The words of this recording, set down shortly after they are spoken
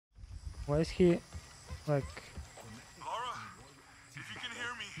Why is he like? Laura, if you can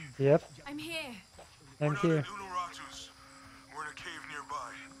hear me, Yep, I'm here. I'm we're not here. in Unuratu's. We're in a cave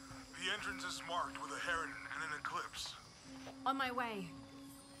nearby. The entrance is marked with a heron and an eclipse. On my way.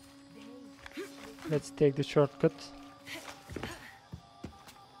 Let's take the shortcut.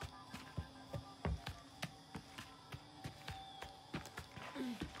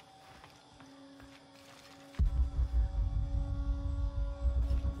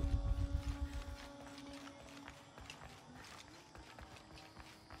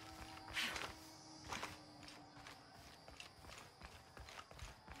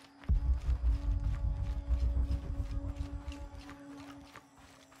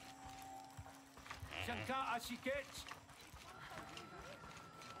 Shanka Ashikech.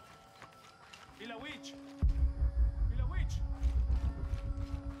 Ilawich. Ilawich.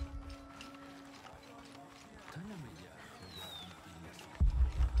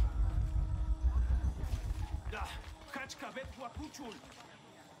 Da, Kachka bet wakuchul.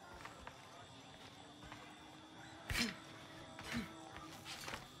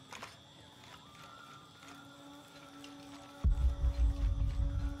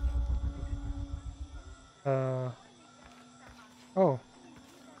 Oh,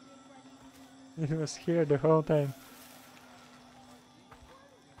 it was here the whole time.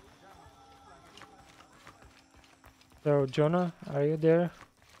 So, Jonah, are you there?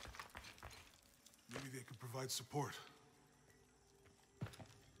 Maybe they could provide support.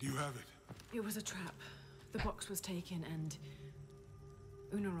 Do you have it? It was a trap. The box was taken and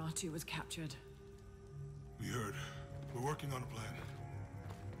Unuratu was captured. We heard. We're working on a plan.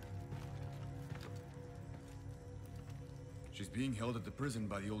 She's being held at the prison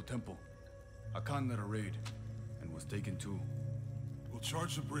by the old temple. Hakan led a raid, and was taken too. We'll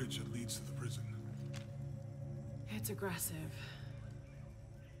charge the bridge that leads to the prison. It's aggressive.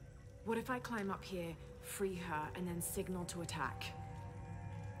 What if I climb up here, free her, and then signal to attack?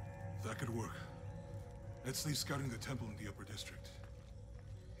 That could work. Etzli's scouting the temple in the upper district.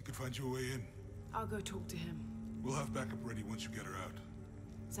 He could find you a way in. I'll go talk to him. We'll have backup ready once you get her out.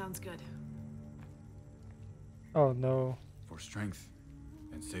 Sounds good. Oh no, For strength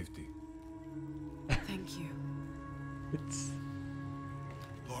and safety. Thank you. it's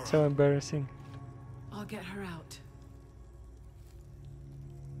Laura, so embarrassing. I'll get her out.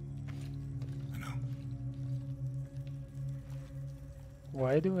 I know.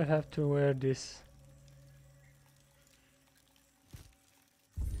 Why do I have to wear this?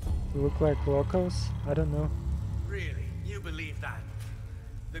 We look like locals? I don't know. Really? You believe that?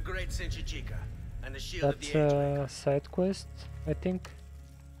 The great Senchichika and the shield of That's the Age a Maker. side quest, I think.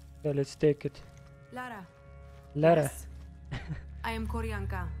 Yeah, let's take it. Lara. Lara. Yes. I am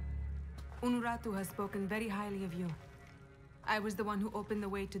Koryanka. Unuratu has spoken very highly of you. I was the one who opened the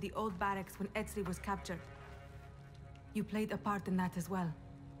way to the old barracks when Etzli was captured. You played a part in that as well.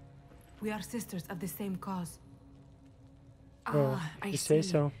 We are sisters of the same cause. Oh, I you say see.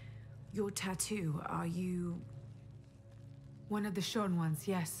 so. Your tattoo, are you... One of the shorn ones,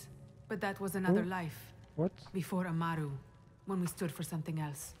 yes. But that was another Who? life. What? Before Amaru, when we stood for something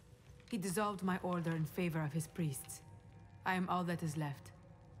else. He dissolved my order in favor of his priests. I am all that is left.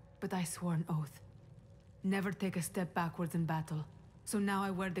 But I swore an oath. Never take a step backwards in battle. So now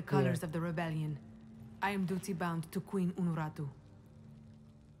I wear the colors of the rebellion. I am duty-bound to Queen Unuratu.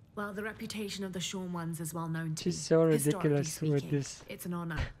 Well, the reputation of the Shorn Ones is well known to She's me. so Historically ridiculous with speaking. this. It's an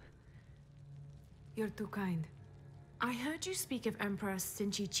honor. You're too kind. I heard you speak of Emperor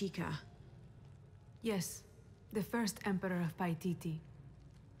Sinchi-Chika. Yes, the first emperor of Paititi.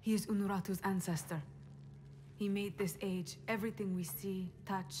 He is Unuratu's ancestor. He made this age everything we see,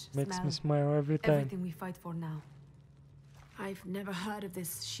 touch, Makes smell, me smile every time. everything we fight for now. I've never heard of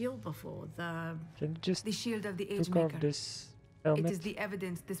this shield before. Can you just The shield of the Age took off Maker. this It helmet? is the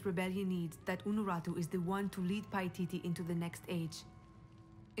evidence this rebellion needs that Unuratu is the one to lead Paititi into the next age.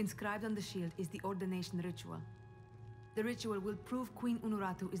 Inscribed on the shield is the ordination ritual. The ritual will prove Queen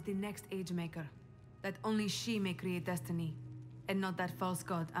Unuratu is the next age maker. That only she may create destiny, and not that false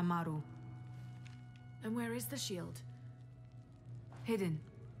god Amaru. And where is the shield? Hidden.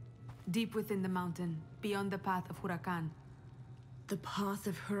 Deep within the mountain, beyond the path of Huracan. The path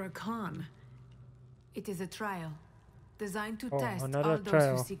of Huracan. It is a trial, designed to Oh, test another all those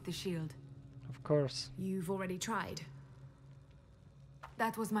trial. who seek the shield. Of course. You've already tried.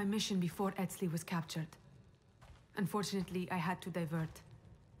 That was my mission before Etzli was captured. Unfortunately, I had to divert.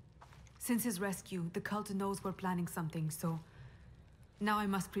 Since his rescue, the cult knows we're planning something, so... Now I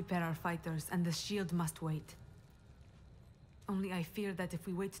must prepare our fighters, and the shield must wait. Only I fear that if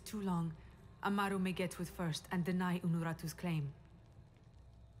we wait too long, Amaru may get to it first and deny Unuratu's claim.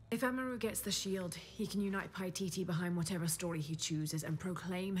 If Amaru gets the shield, he can unite Paititi behind whatever story he chooses and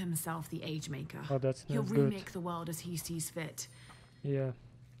proclaim himself the Age Maker. Oh, that's He'll not good. remake the world as he sees fit. Yeah.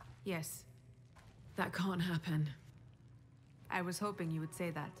 Yes, That can't happen. I was hoping you would say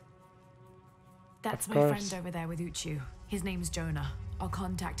that. That's Of my course. friend over there with Uchu. His name's Jonah. I'll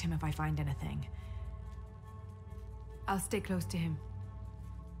contact him if I find anything. I'll stay close to him.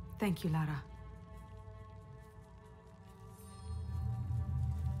 Thank you, Lara.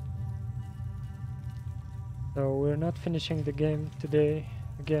 So we're not finishing the game today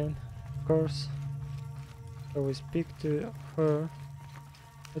again, of course. So we speak to her.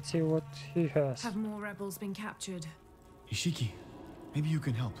 Let's see what he has. Have more rebels been captured? Ishiki, maybe you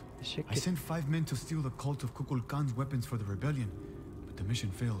can help. Ishiki. I sent 5 men to steal the cult of Kukulkan's weapons for the rebellion, but the mission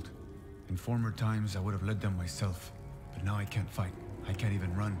failed. In former times, I would have led them myself, but now I can't fight. I can't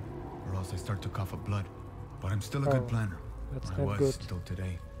even run, or else I start to cough up blood. But I'm still a good Oh, planner. that's Or not I was good. till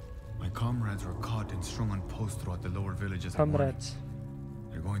today. My comrades were caught and strung on posts throughout the lower villages. at morning. Comrades.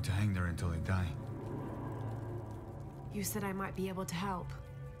 They're going to hang there until they die. You said I might be able to help.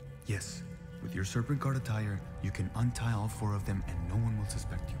 Yes, with your serpent guard attire, you can untie all 4 of them and no one will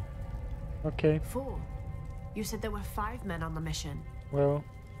suspect you. Okay, 4? You said there were 5 men on the mission. well,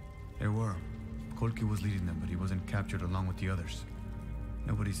 There were. Kolki was leading them, but he wasn't captured along with the others.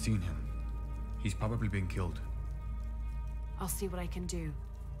 Nobody's seen him. He's probably been killed. I'll see what I can do.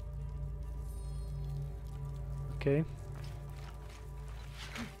 okay.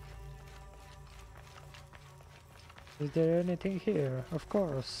 Is there anything here? Of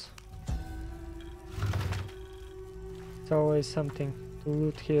course. It's always something to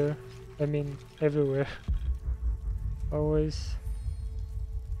loot here. I mean, everywhere. Always.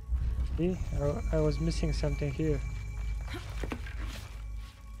 See? I was missing something here.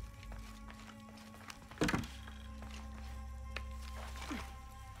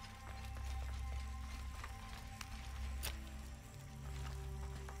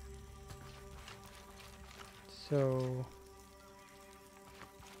 So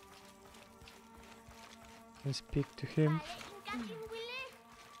I speak to him.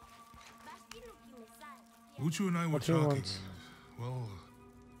 Uchu and I were What he talking, wants. and, well,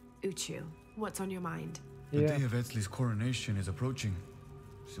 Uchu, what's on your mind? The Yeah, day of Etzli's coronation is approaching.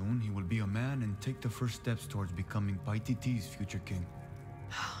 Soon he will be a man and take the first steps towards becoming Paititi's future king.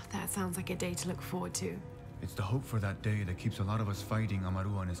 That sounds like a day to look forward to. It's the hope for that day that keeps a lot of us fighting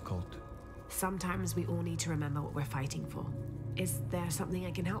Amaru and his cult. Sometimes we all need to remember what we're fighting for. Is there something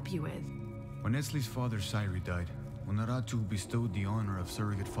I can help you with? When Etzli's father Sairi died, Unaratu bestowed the honor of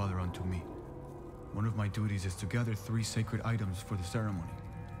surrogate father onto me. One of my duties is to gather 3 sacred items for the ceremony.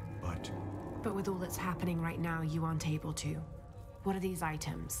 But with all that's happening right now, you aren't able to. What are these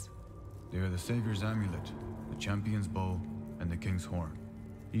items? They are the Savior's amulet, the champion's bow, and the king's horn.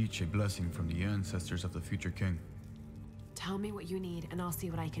 Each a blessing from the ancestors of the future king. Tell me what you need and I'll see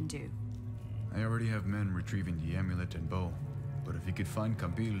what I can do. I already have men retrieving the amulet and bow, but if you could find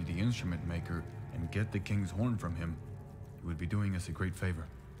Kabil, the instrument maker, and get the king's horn from him, you would be doing us a great favor.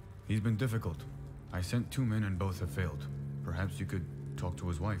 He's been difficult. I sent 2 men and both have failed. Perhaps you could talk to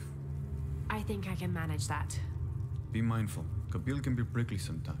his wife. I think I can manage that. Be mindful. Kabil can be prickly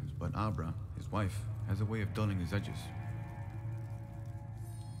sometimes, but Abra, his wife, has a way of dulling his edges.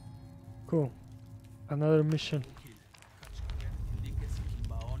 cool. Another mission.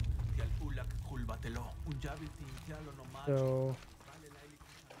 So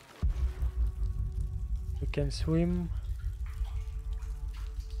we can swim.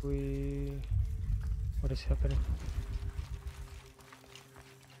 What is happening?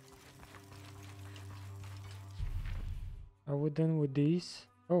 Are we done with these?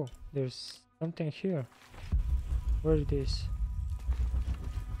 Oh, there's something here. Where is this?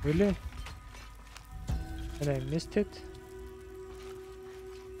 Really? And I missed it?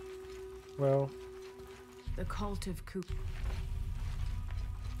 Well, The cult of Coop.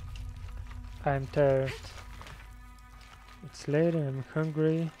 I'm tired. It's late and I'm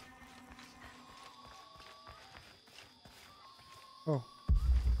hungry. Oh.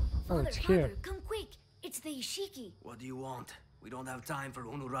 Oh, it's here. Father, come quick! It's the Ishiki. What do you want? We don't have time for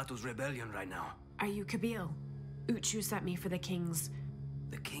Unuratu's rebellion right now. Are you Kabil? Uchu sent me for the king's.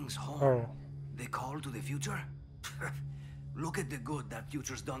 The king's horn. Oh. The call to the future? Look at the good that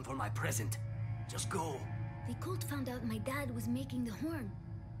future's done for my present. Just go. The cult found out my dad was making the horn.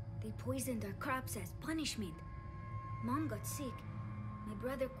 They poisoned our crops as punishment. Mom got sick. My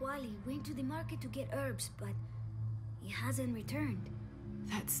brother Kwali went to the market to get herbs, but he hasn't returned.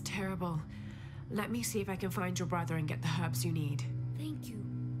 That's terrible. Let me see if I can find your brother and get the herbs you need. Thank you.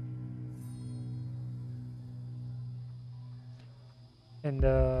 And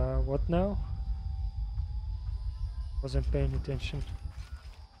what now? Wasn't paying attention.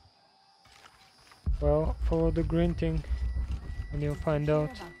 Well, for the green thing, when you find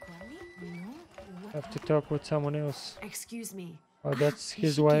out, have to talk with someone else. Excuse me. Oh, that's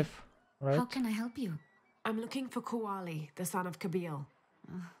his Ishiki. wife, right? How can I help you? I'm looking for Kuali, the son of Kabil.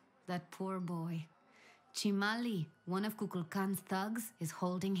 That poor boy. Chimali, one of Kukulkan's thugs, is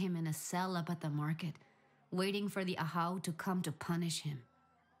holding him in a cell up at the market, waiting for the Ahau to come to punish him.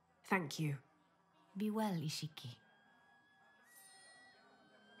 Thank you. Be well, Ishiki.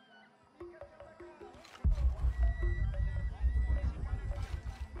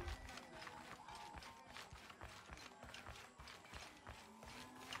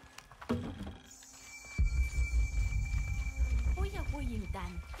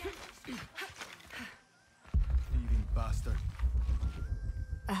 Thieving bastard.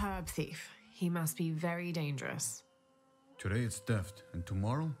 A herb thief. He must be very dangerous. Today it's theft, and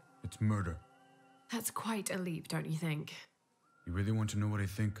tomorrow it's murder. That's quite a leap, don't you think? You really want to know what I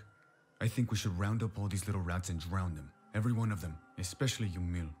think? I think we should round up all these little rats and drown them. Every one of them, especially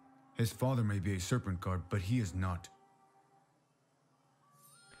Yumil. His father may be a serpent guard, but he is not.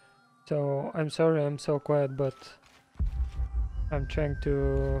 So, I'm sorry I'm so quiet, but I'm trying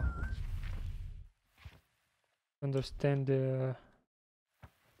to understand the...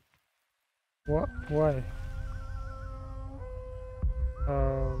 What? Why?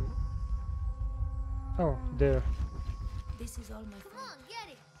 Oh, there. This is all my fault.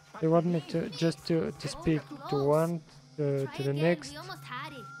 Get it. They want me to just to speak to one, to the next. We almost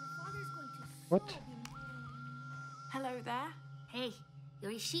had it. Your father's going to What? Hello there. Hey,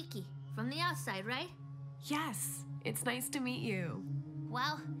 you're Ishiki from the outside, right? Yes, it's nice to meet you.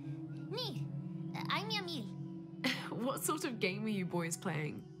 Well, neat. I'm Yamil. What sort of game are you boys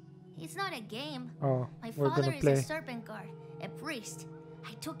playing? It's not a game. Oh, My we're father gonna is play. a serpent guard, a priest.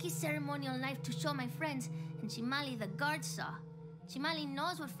 I took his ceremonial knife to show my friends, and Chimali the guard saw. Chimali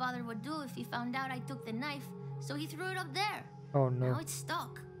knows what father would do if he found out I took the knife, so he threw it up there. Oh Now no. it's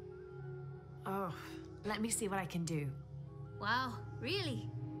stuck. Oh, let me see what I can do. Wow, really?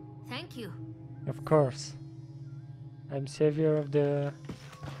 Thank you. Of course. I'm savior of the...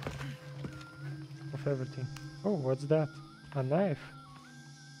 of everything. Oh, what's that? A knife.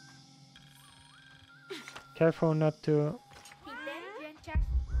 Careful not to...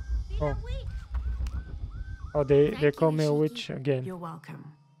 Oh. Oh, they Thank call you, me a Ishiki. witch again. You're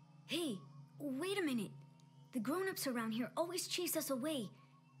welcome. Hey, wait a minute. The grown-ups around here always chase us away.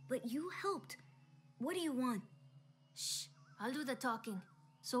 But you helped. What do you want? Shh, I'll do the talking.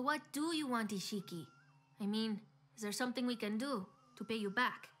 So what do you want, Ishiki? I mean, is there something we can do to pay you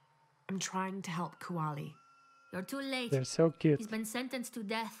back? I'm trying to help Kuali. You're too late. They're so cute. He's been sentenced to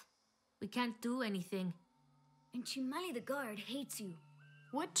death. We can't do anything. And Chimali the guard hates you.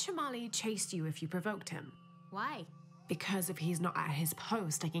 Would Chimali chase you if you provoked him? Why? Because if he's not at his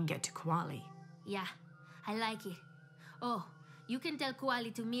post, I can get to Kuali. Yeah, I like it. Oh, you can tell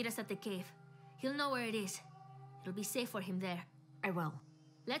Kuali to meet us at the cave. He'll know where it is. It'll be safe for him there. I will.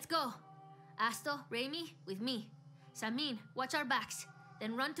 Let's go. Asto, Raimi, with me. Samin, watch our backs.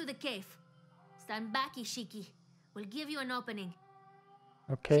 Then run to the cave. Stand back, Ishiki. We'll give you an opening.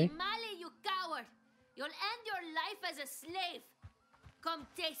 Okay. Chimali, you coward! You'll end your life as a slave. Come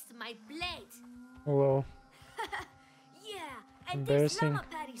taste my blade. Well, Yeah, and there's embarrassing. llama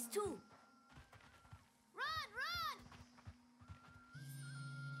patties too. Run,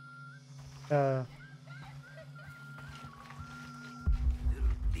 run! Little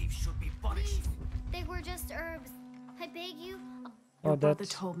thieves should be punished. They were just herbs. I beg you. Your Oh, brother that's...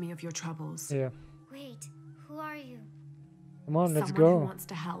 told me of your troubles. Yeah. Wait, who are you? Come on, let's Someone who go. wants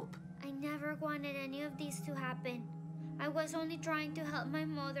to help. I never wanted any of these to happen. I was only trying to help my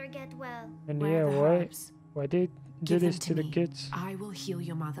mother get well. And Where yeah, are the why herbs? they do Give this them to the me. kids? I will heal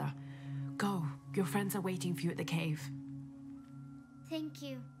your mother. Go. Your friends are waiting for you at the cave. Thank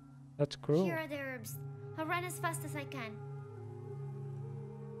you. That's cruel. Here are the herbs. I'll run as fast as I can.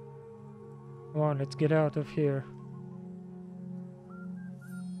 Come on, let's get out of here.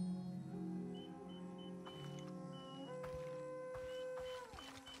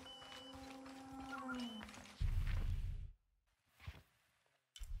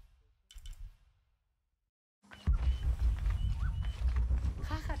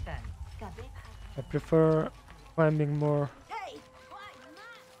 I prefer climbing more.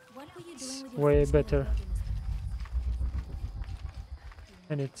 What were you doing with Way first better. monologue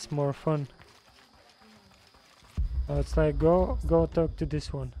in And it's more fun. It's like go talk to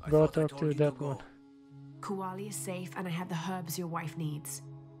this one. I Go thought I talk told to you that go. one. Kuali is safe and I have the herbs your wife needs.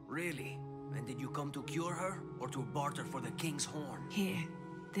 Really? And did you come to cure her, or to barter for the king's horn? Here,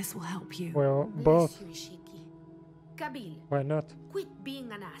 this will help you. Well, Bless both. you, Ishiki. Kabil, Why not? quit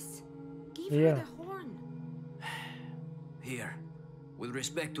being an ass. Give Yeah. her the horn. Here, with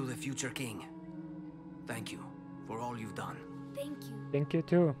respect to the future king. Thank you for all you've done. Thank you. Thank you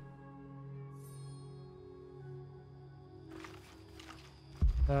too.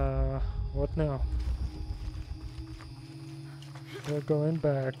 What now? We're going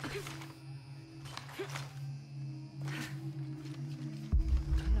back.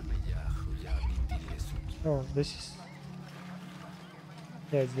 Oh, this is...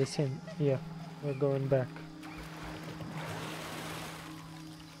 Yeah, it's the same. Yeah, we're going back.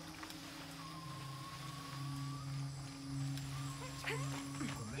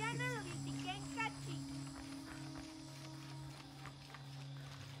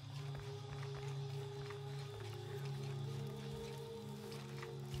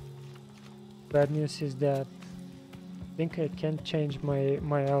 Bad news is that I think I can't change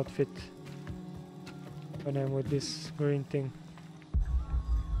my outfit when I'm with this green thing.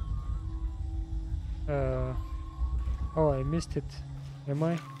 Oh, I missed it. Am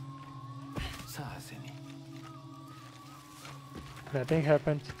I? Nothing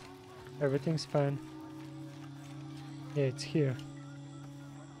happened. Everything's fine. Yeah, it's here.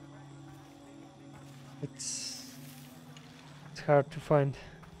 It's hard to find.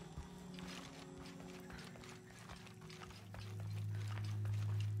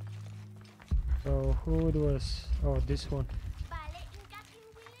 So who it was? Oh, this one.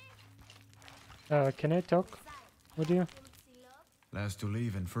 Can I talk with you? Last to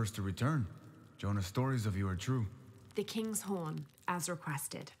leave and first to return. Jonah's stories of you are true. The king's horn, as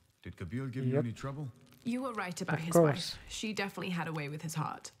requested. Did Kabil give you any trouble? You were right about Of his course. wife. She definitely had a way with his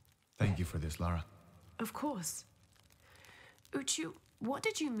heart. Thank you for this, Lara. Of course. Uchu, what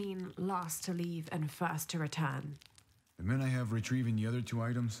did you mean last to leave and first to return? The men I have retrieving the other 2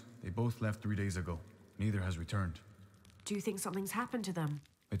 items, they both left 3 days ago. Neither has returned. Do you think something's happened to them?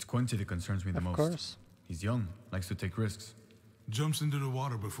 It's Quinty that concerns me the most. Of course. He's young, likes to take risks. Jumps into the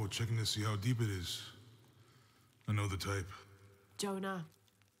water before checking to see how deep it is. I know the type. Jonah.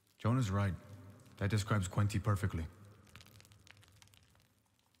 Jonah's right. That describes Quinty perfectly.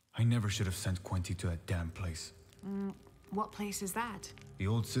 I never should have sent Quinty to that damn place. What place is that? The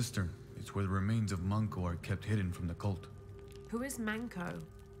old cistern. It's where the remains of Manco are kept hidden from the cult. Who is Manco?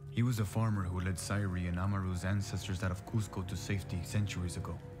 He was a farmer who led Sairi and Amaru's ancestors out of Cusco to safety centuries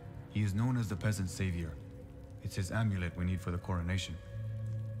ago. He is known as the peasant savior. It's his amulet we need for the coronation.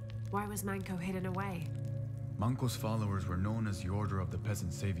 Why was Manco hidden away? Manco's followers were known as the Order of the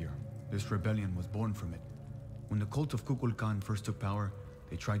Peasant Savior. This rebellion was born from it. When the cult of Kukulkan first took power,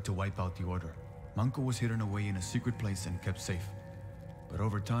 they tried to wipe out the order. Manco was hidden away in a secret place and kept safe. But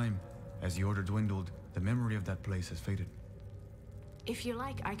over time, as the order dwindled, the memory of that place has faded. If you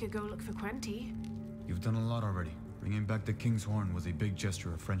like, I could go look for Quenty. You've done a lot already. Bringing back the King's Horn was a big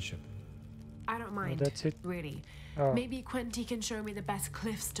gesture of friendship. I don't mind. that's it? Really. Oh. Maybe Quenty can show me the best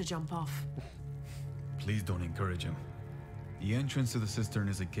cliffs to jump off. Please don't encourage him. The entrance to the cistern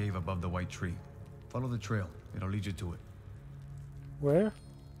is a cave above the white tree. Follow the trail. It'll lead you to it. Where?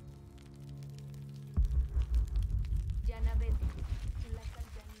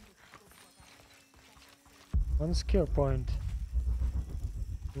 One skill point.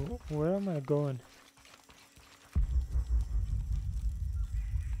 Where am I going?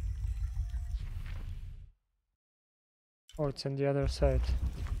 Oh, it's on the other side.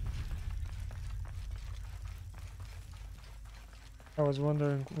 I was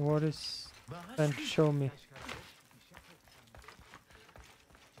wondering what is trying to show me.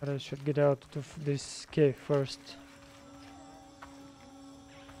 But I should get out of this cave first.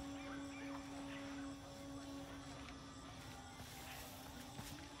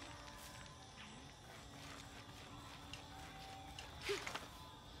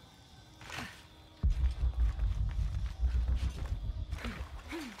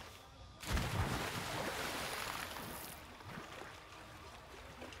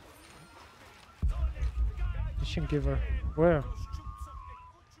 Mission giver. Where?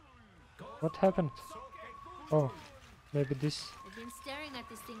 What happened? Oh, maybe this. I've been staring at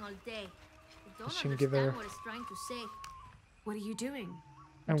this thing all day. I don't Mission understand giver. what it's trying to say. What are you doing?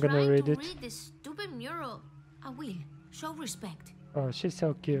 I'm gonna Trying read to it. read this stupid mural. I will. Show respect. Oh, she's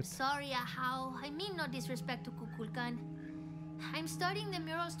so cute. Sorry, Ahau. I mean no disrespect to Kukulkan. I'm starting the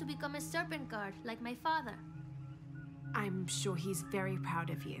murals to become a serpent guard, like my father. I'm sure he's very proud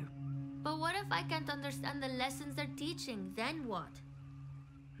of you. But what if I can't understand the lessons they're teaching? Then what?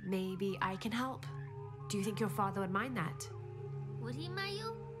 Maybe I can help. Do you think your father would mind that? Would he,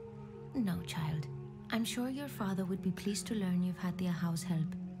 Mayu? No, child. I'm sure your father would be pleased to learn you've had the Ahau's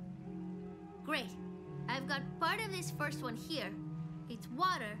help. Great. I've got part of this first one here. It's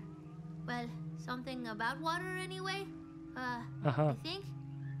water. Well, something about water anyway. I think.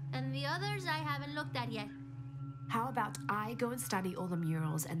 And the others I haven't looked at yet. How about I go and study all the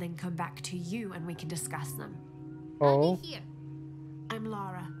murals and then come back to you and we can discuss them? I'll be here. I'm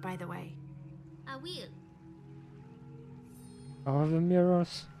Lara, by the way. I will. All the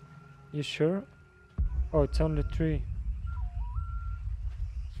mirrors? You sure? Oh, it's only 3.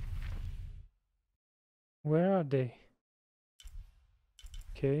 Where are they?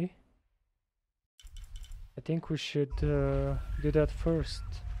 Okay. I think we should do that first.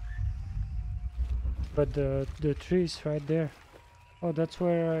 But the tree is right there. Oh, that's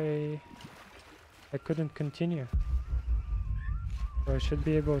where I couldn't continue. So I should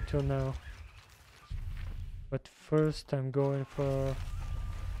be able to now. But first I'm going for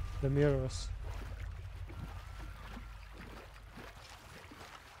the mirrors.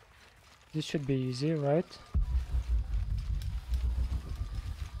 This should be easy, right?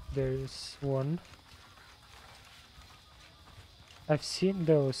 There's one. I've seen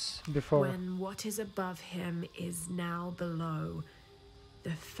those before. When what is above him is now below,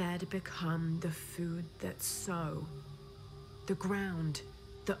 the fed become the food that sow. The ground,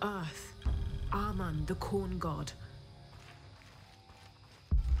 the earth, Aman, the corn god.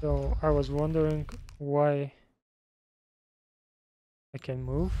 So I was wondering why I can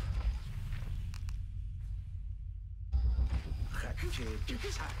move.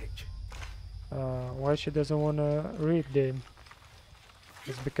 Why she doesn't want to read them?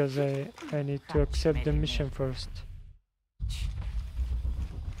 It's because I need to accept the mission first.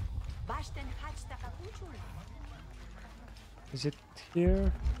 Is it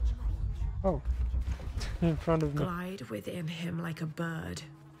here? Oh, in front of me. Glide within him like a bird,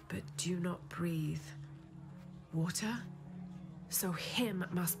 but do not breathe. Water? So him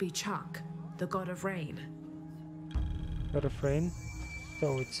must be Chuck, the god of rain. God of rain.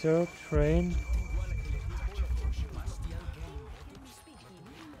 So it's earth, rain.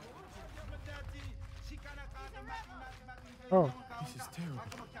 Oh, This is terrible.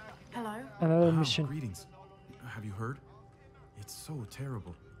 Hello? another Wow, mission. greetings. Have you heard? It's so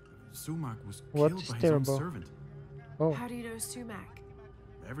terrible. Sumac was What killed is by his terrible? own servant. Oh, How do you know Sumac?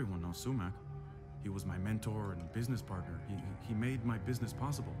 Everyone knows Sumac. He was my mentor and business partner. He made my business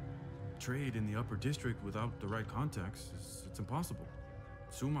possible. Trade in the upper district without the right contacts, it's impossible.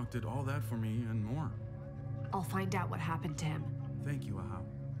 Sumac did all that for me and more. I'll find out what happened to him. Thank you, Ahau.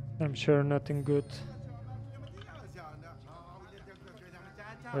 I'm sure nothing good.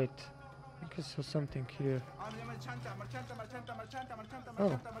 Wait, I think I saw something here.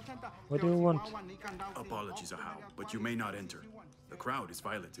 Oh, what do you want? Apologies, Ahau, but you may not enter. The crowd is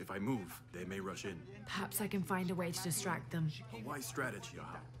violent. If I move, they may rush in. Perhaps I can find a way to distract them. A wise strategy,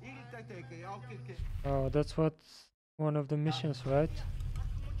 Ahau. Oh, that's what one of the missions, right?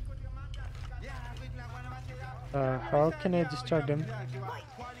 How can I distract them?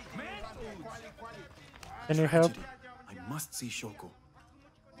 Can you help? Tragedy. I must see Shoko.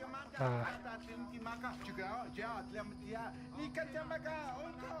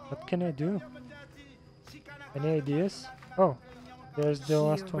 What can I do? Any ideas? Oh, there's the He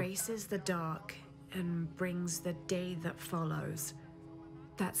last one. erases the dark and brings the day that follows.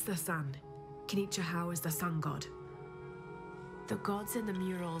 That's the sun. Kinichihau is the sun god. The gods in the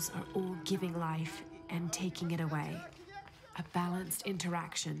murals are all giving life and taking it away. A balanced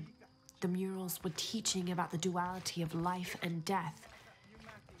interaction. The murals were teaching about the duality of life and death.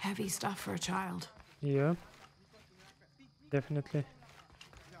 Heavy stuff for a child. Yeah, definitely.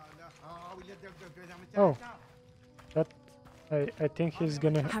 Oh, that I think he's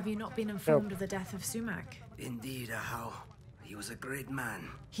gonna. Have you not been informed of the death of Sumac? Indeed, Ahau. He was a great man.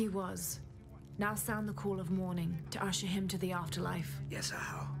 He was. Now sound the call of mourning to usher him to the afterlife. Yes,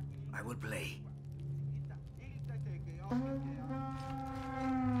 Ahau. I will play.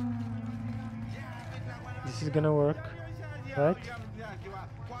 This is gonna work, right?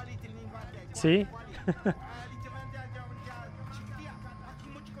 See?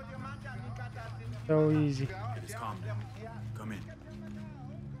 So easy. It is calm now. Come in.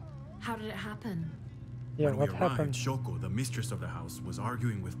 How did it happen? Yeah, When what we arrived, happened? Shoko, the mistress of the house, was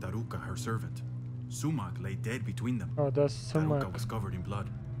arguing with Taruka, her servant. Sumac lay dead between them. Oh, that's Taruka Sumac. was covered in blood.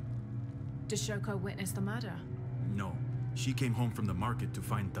 Did Shoko witness the murder? No. She came home from the market to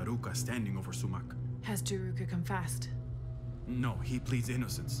find Taruka standing over Sumac. Has Taruka confessed? No, he pleads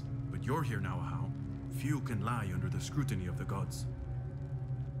innocence. But you're here now, Ahau. Few can lie under the scrutiny of the gods.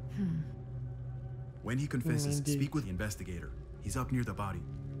 When he confesses, Indeed. speak with the investigator. He's up near the body.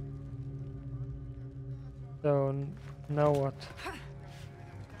 So now what?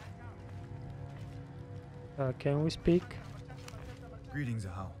 Can we speak? Greetings,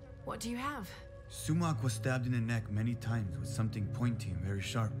 Ahau. What do you have? Sumac was stabbed in the neck many times with something pointy and very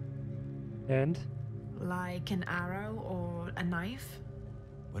sharp. And? Like an arrow or a knife?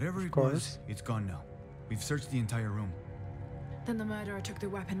 Whatever it course. was, it's gone now. We've searched the entire room. Then the murderer took the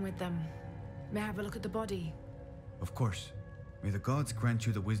weapon with them. May I have a look at the body? Of course. May the gods grant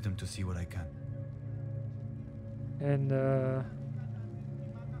you the wisdom to see what I can. And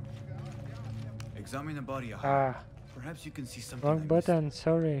Examine the body, Ahau. ah, Perhaps you can see something wrong I missed. button.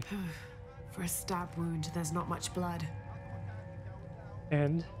 Sorry. For a stab wound, there's not much blood.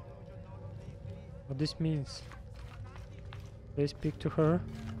 And what this means? They speak to her.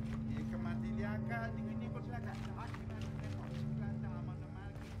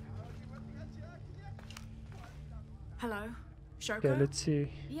 Hello? Shoko? Okay, let's see.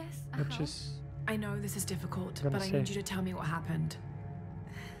 Yes, Which is I know this is difficult, Gonna but I say. need you to tell me what happened.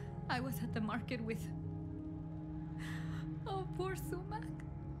 I was at the market with... Oh, poor Sumac.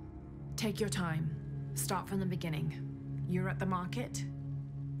 Take your time. Start from the beginning. You're at the market?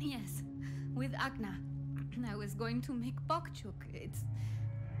 Yes, with Agna. I was going to make bokchuk. It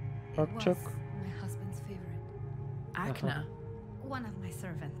Bokchuk? was my husband's favorite. Agna? One of my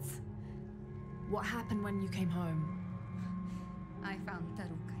servants. What happened when you came home? I found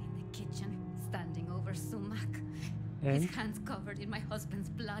Taruka in the kitchen, standing over Sumac. And? His hands covered in my husband's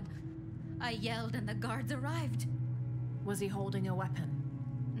blood. I yelled and the guards arrived. Was he holding a weapon?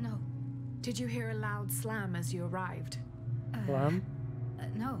 No. Did you hear a loud slam as you arrived? Lamb?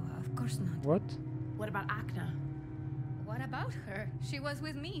 No, of course not. What? What about Agna? What about her? She was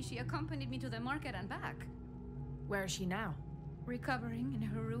with me. She accompanied me to the market and back. Where is she now? Recovering in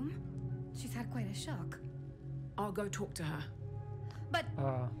her room. She's had quite a shock. I'll go talk to her. But...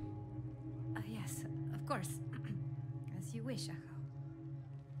 Ah, yes, of course. As you wish, Ahau.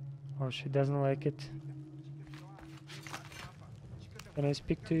 oh, she doesn't like it. Can I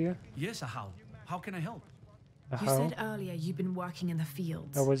speak to you? Yes, Ahau. How can I help? You Ahau? said earlier you'd been working in the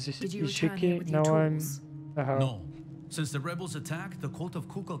fields. I was Did you return here Ishiki, with your now I'm tools? Ahau. No. Since the rebels attacked, the cult of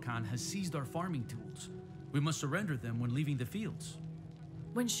Kukulkan has seized our farming tools. We must surrender them when leaving the fields.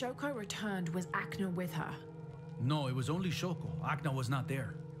 When Shoko returned, was Agna with her? No, it was only Shoko. Agna was not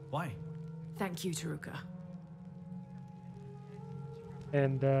there. Why? Thank you, Taruka.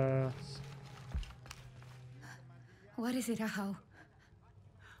 And What is it, Ahau?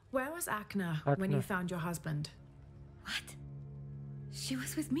 Where was Agna when Agna. you found your husband? What? She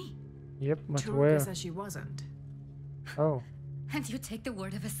was with me. yep, but Taruka where? says she wasn't. Oh, And you take the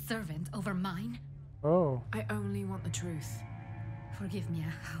word of a servant over mine? oh, I only want the truth. Forgive me,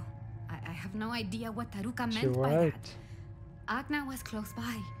 Ahau. I have no idea what Taruka she meant by right. that. Agna was close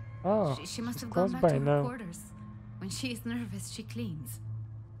by. Oh, She must she's have close gone back by to her now. quarters. When she is nervous, she cleans.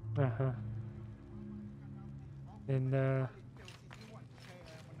 Uh-huh. And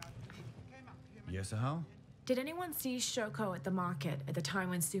Yes, Ahau? Did anyone see Shoko at the market at the time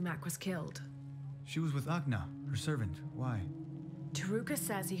when Sumac was killed? She was with Agna, her servant. Why? Taruka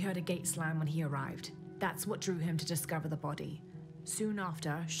says he heard a gate slam when he arrived. That's what drew him to discover the body. Soon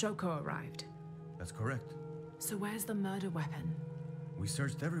after, Shoko arrived. That's correct. So where's the murder weapon? We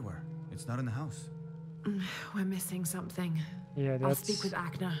searched everywhere. It's not in the house. We're missing something. yeah, I'll that's speak with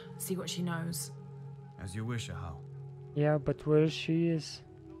Agna, see what she knows. As you wish, Ahau. yeah, but where she is?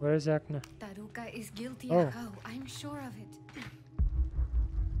 Where is Agna? Taruka is guilty, Oh. Ahau. I'm sure of it.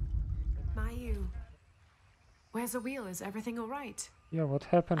 Mayu, where's the wheel? Is everything all right? Yeah, what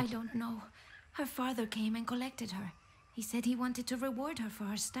happened? I don't know. Her father came and collected her. He said he wanted to reward her for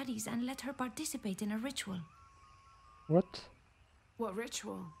her studies and let her participate in a ritual. What? What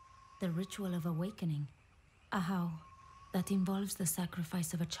ritual? The ritual of awakening. Ahau. That involves the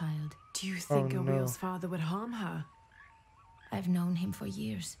sacrifice of a child. Do you think Oh, a no. wheel's father would harm her? I've known him for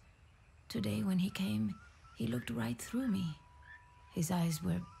years. Today when he came, he looked right through me. His eyes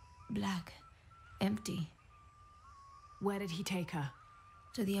were black, empty. Where did he take her?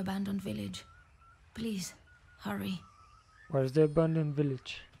 To the abandoned village. Please, hurry. Where's the abandoned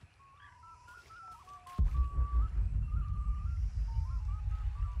village?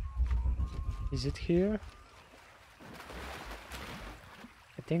 Is it here?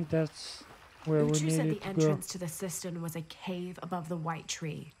 I think that's where we Uchu said needed the to go. entrance to the cistern was a cave above the white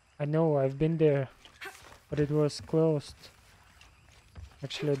tree. I know, I've been there, but it was closed.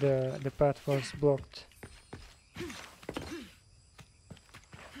 Actually, the path was blocked.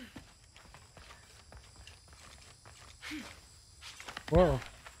 Whoa.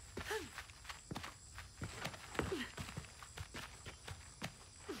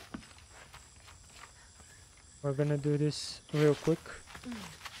 we're gonna do this real quick.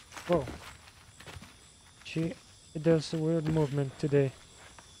 Whoa. She does a weird movement today.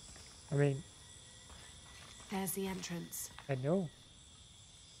 I mean, There's the entrance. I know.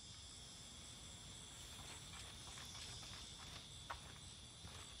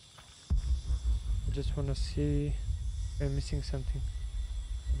 I just wanna see if I'm missing something.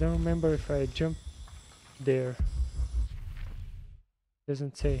 I don't remember if I jumped there.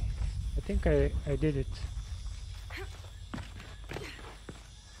 Doesn't say. I think I did it.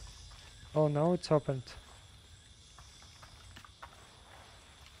 Oh, now it's opened.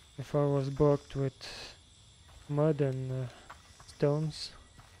 Before was blocked with mud and stones.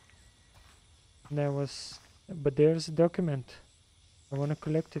 But there's a document. I wanna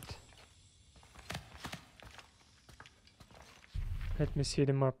collect it. Let me see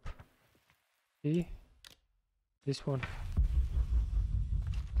the map. See? This one.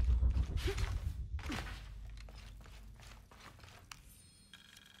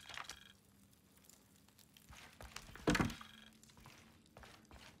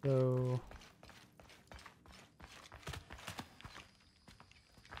 So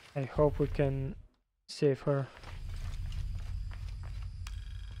I hope we can save her.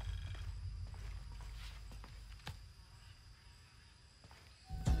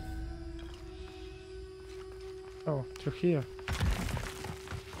 Oh, through here.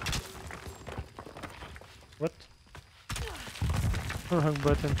 What? Wrong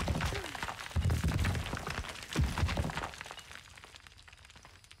button.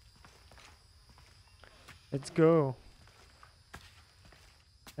 Let's go.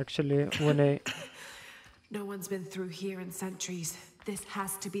 Actually, when I... No one's been through here in centuries. This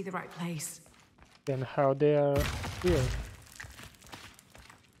has to be the right place. Then how they are here?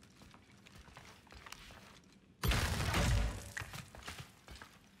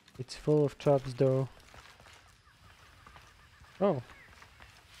 It's full of traps though. Oh.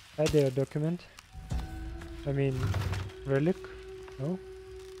 Hi there, document. I mean, relic? No?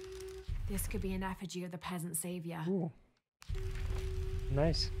 This could be an effigy of the peasant savior. Ooh.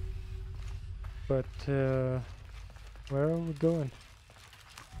 Nice. But where are we going?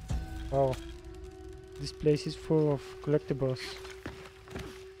 Oh, this place is full of collectibles.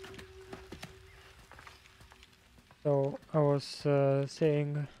 So I was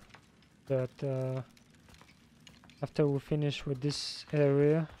saying that after we finish with this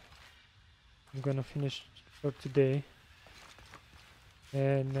area, I'm gonna finish for today,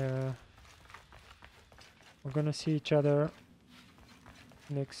 and we're gonna see each other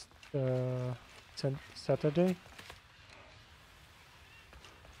next Saturday.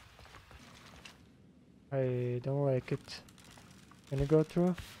 I don't like it. Can you go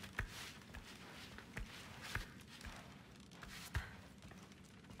through?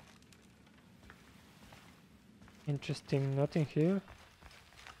 Interesting, nothing here.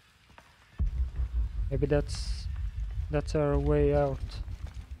 Maybe that's our way out.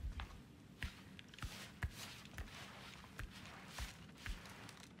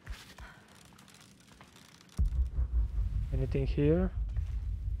 Anything here?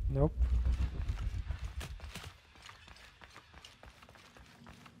 Nope.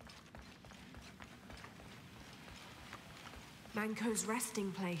 Manco's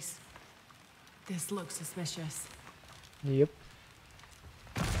resting place. This looks suspicious. Yep.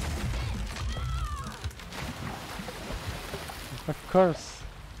 Of course.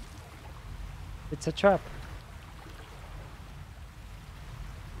 It's a trap.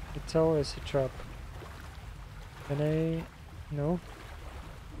 It's always a trap. Can I... No?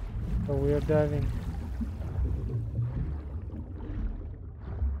 Oh, we are diving.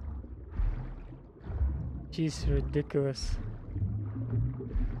 She's ridiculous.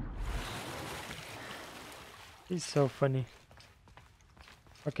 It's so funny.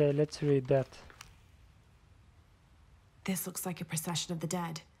 Okay, let's read that. This looks like a procession of the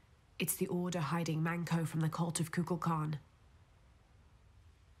dead. It's the Order hiding Manco from the cult of Kukulkan.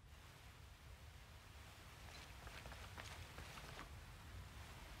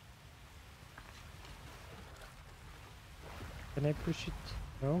 Can I push it?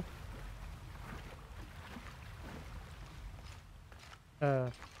 No?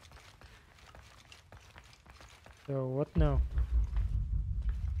 So what now?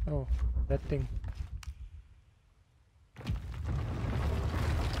 Oh, that thing.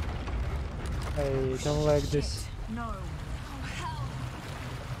 I don't like this. No.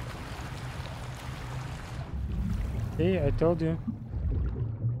 See, I told you.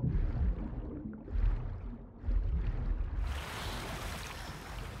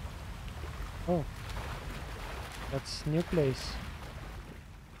 Oh, that's new place.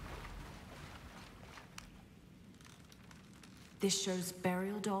 This shows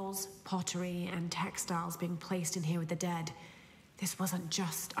burial dolls, pottery, and textiles being placed in here with the dead. This wasn't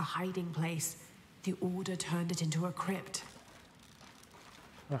just a hiding place. The Order turned it into a crypt.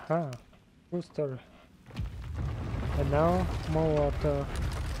 Aha, cool story. And now more water.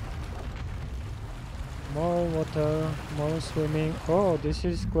 More water, more swimming. Oh, this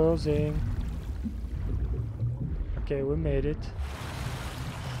is closing. Okay, we made it.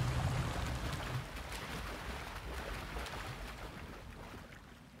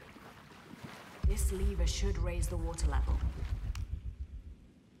 This lever should raise the water level.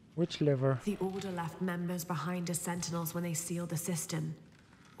 Which lever? The Order left members behind as sentinels when they sealed the cistern.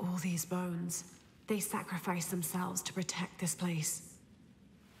 All these bones. They sacrificed themselves to protect this place.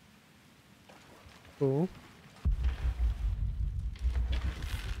 Cool.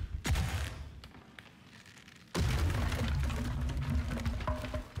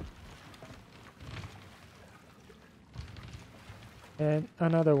 And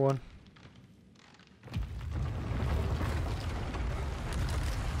another one.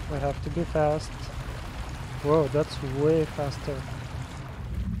 I have to be fast. Whoa, that's way faster.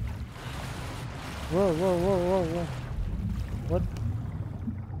 Whoa, whoa, whoa, whoa, whoa. What?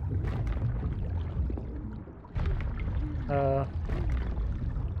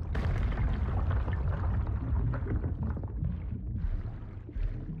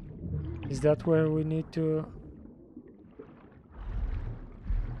 Is that where we need to...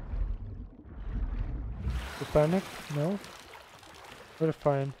 panic? No? We're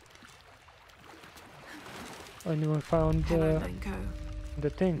fine. And we found the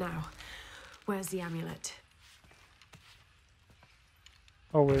thing. Now, where's the amulet?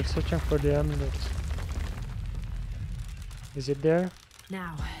 Oh, we're searching for the amulet. Is it there?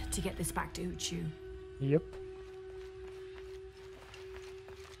 Now, to get this back to Uchu. Yep.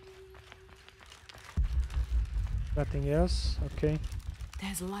 Nothing else? Okay.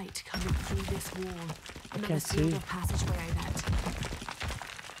 There's light coming through this wall. I Another can see. sealed passageway, I bet.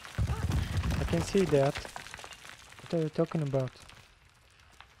 I can see that. What are you talking about?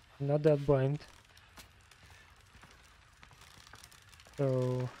 I'm not that blind.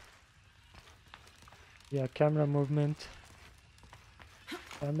 So... yeah, camera movement.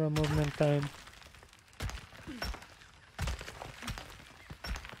 Camera movement time.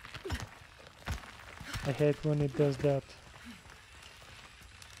 I hate when it does that.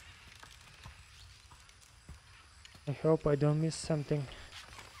 I hope I don't miss something,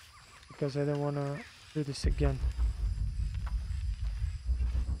 because I don't want to do this again.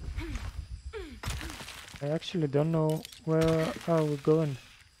 I actually don't know where are we going.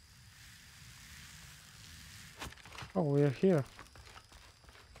 Oh, we're here.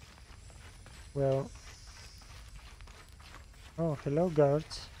 Well... oh, hello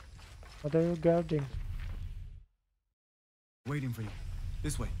guards. What are you guarding? Waiting for you.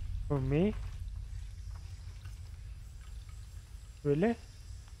 This way. For me? Really?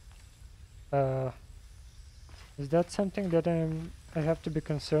 Is that something that I have to be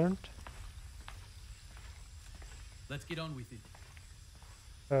concerned? Let's get on with it.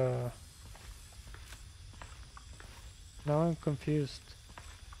 Now I'm confused.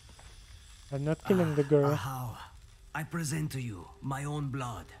 I'm not killing the girl. How? I present to you my own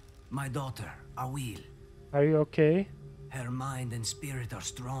blood, my daughter, Awil. Are you okay? Her mind and spirit are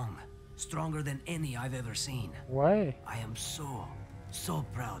strong, stronger than any I've ever seen. Why? I am so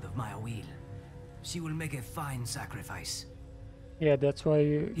proud of my Awil. She will make a fine sacrifice. Yeah, that's why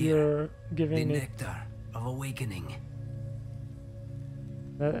you're giving the it. nectar of awakening.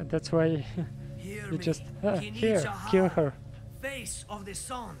 That's why you just here, kill her. Face of the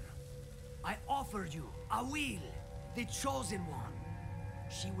sun. I offer you Awil, the chosen one.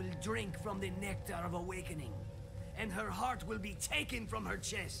 She will drink from the nectar of awakening, and her heart will be taken from her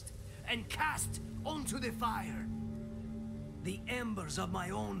chest and cast onto the fire. The embers of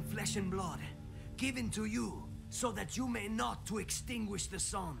my own flesh and blood, given to you, so that you may not to extinguish the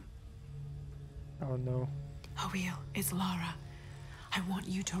sun. Oh no. Awil, it's Lara. I want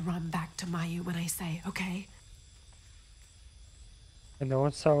you to run back to Mayu when I say, okay? And no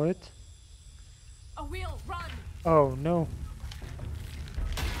one saw it? Awil, run! Oh no.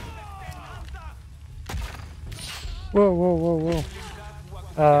 Whoa, whoa, whoa,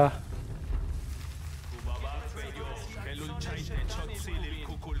 whoa.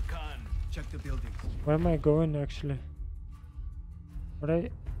 Check the building. Where am I going actually? Would I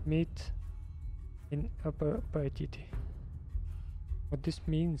meet in Upper Paititi? What this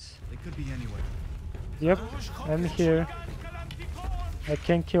means? They could be anywhere. Yep, I'm here. I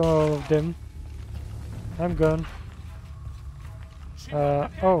can kill all of them. I'm gone.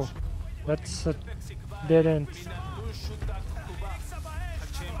 Oh, that's a dead end.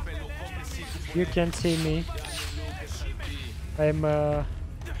 You can't see me. I'm a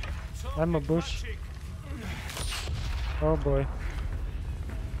bush. Oh boy.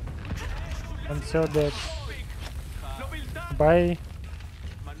 I'm so dead. Bye.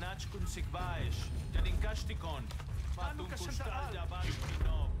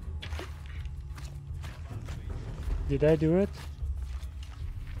 Did I do it?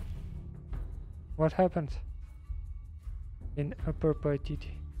 What happened? In upper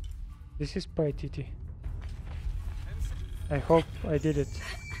Paititi. This is Paititi. I hope I did it.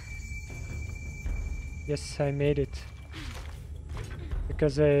 Yes, I made it.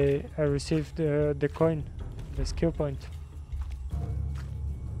 Because I received the coin, the skill point.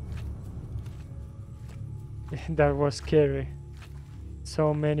 That was scary.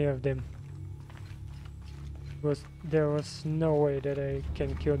 So many of them. There was no way that I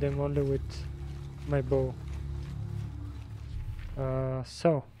can kill them only with my bow.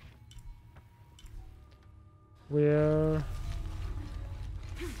 So we're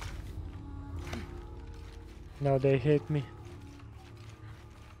now they hate me.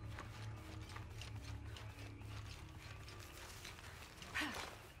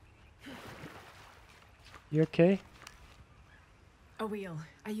 You okay? Awil,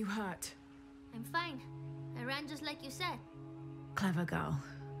 are you hurt? I'm fine. I ran just like you said. Clever girl.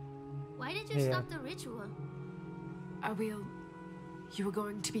 Why did you stop the ritual? Awil, you were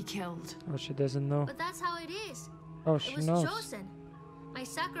going to be killed. Oh, she doesn't know. But that's how it is. Oh, It she was knows. chosen. My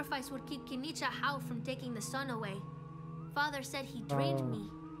sacrifice would keep Kinicha Hao from taking the sun away. Father said he dreamed me.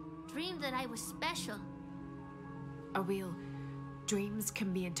 Dreamed that I was special. Awil, dreams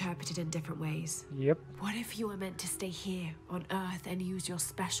can be interpreted in different ways. Yep. What if you were meant to stay here on Earth and use your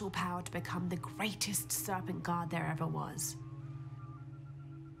special power to become the greatest serpent god there ever was?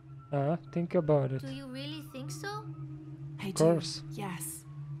 Think about it. Do you really think so? I Of course. do, yes.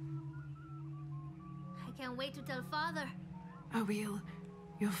 I can't wait to tell Father. Awil,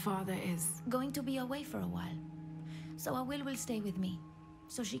 your father is... going to be away for a while. So Awil will stay with me,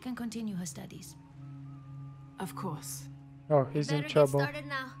 so she can continue her studies. Of course. Oh, he's Better in trouble. get started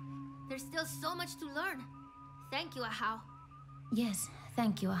now. There's still so much to learn. Thank you, Ahau. Yes,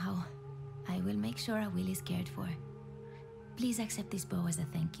 thank you, Ahau. I will make sure Awil is cared for. Please accept this bow as a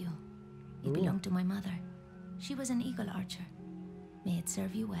thank you. It belonged to my mother. She was an eagle archer. May it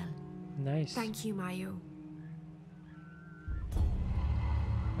serve you well. Nice. Thank you, Mayu.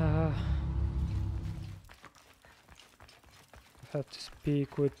 I have to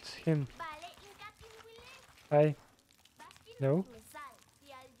speak with him. Hi. No?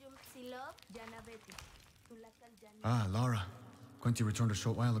 Ah, Lara. Quincy returned a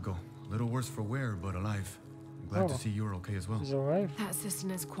short while ago. A little worse for wear, but alive. I'm glad to see you're okay as well. He's alive. That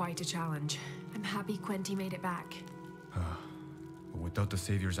system is quite a challenge. I'm happy Quenty made it back. But without the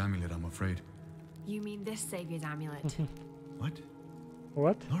Savior's amulet, I'm afraid. You mean this Savior's amulet? What?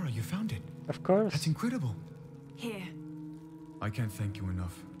 What? Lara, you found it. Of course. That's incredible. Here. I can't thank you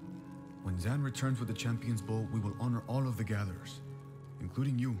enough. When Zan returns with the Champion's Bow, we will honor all of the gatherers,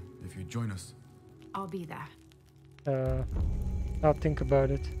 including you, if you join us. I'll be there. I'll think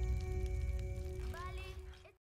about it.